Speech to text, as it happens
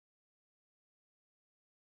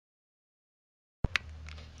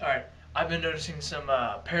Alright, I've been noticing some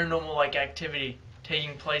paranormal-like activity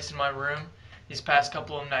taking place in my room these past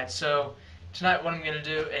couple of nights. So tonight what I'm going to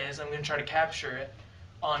do is I'm going to try to capture it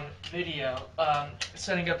on video.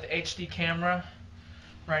 Setting up the HD camera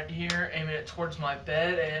right here, aiming it towards my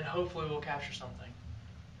bed, and hopefully we'll capture something.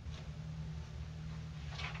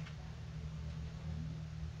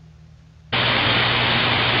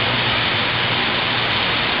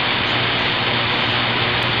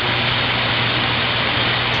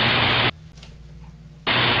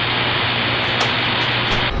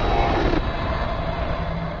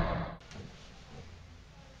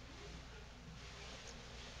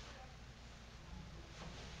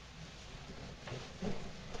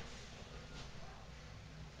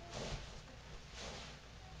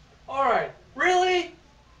 Alright, really?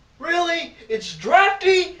 Really? It's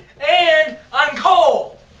drafty and I'm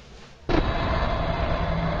cold!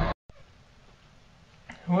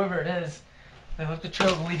 Whoever it is, they left a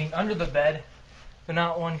trail leading under the bed, but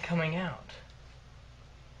not one coming out.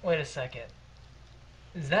 Wait a second.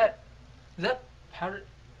 Is that powdered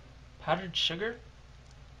sugar?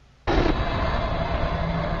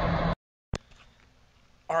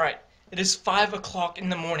 Alright, it is 5 o'clock in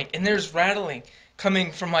the morning and there's rattling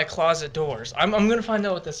coming from my closet doors. I'm gonna find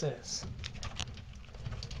out what this is.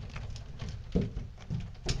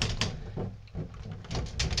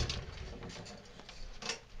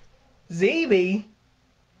 ZB?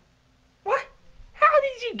 What? How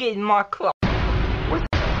did you get in my closet? What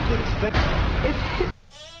the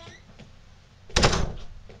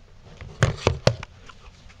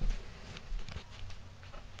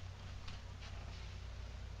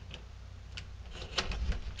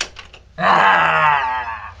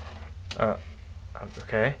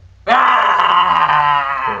Okay. That's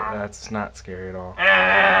not scary at all.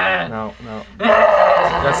 No.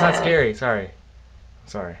 That's not scary. Sorry.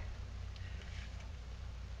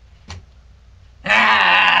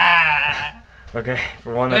 Okay,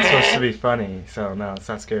 for one, that's supposed to be funny, so no, it's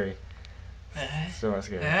not scary. Still not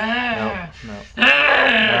scary.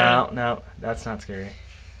 No, that's not scary.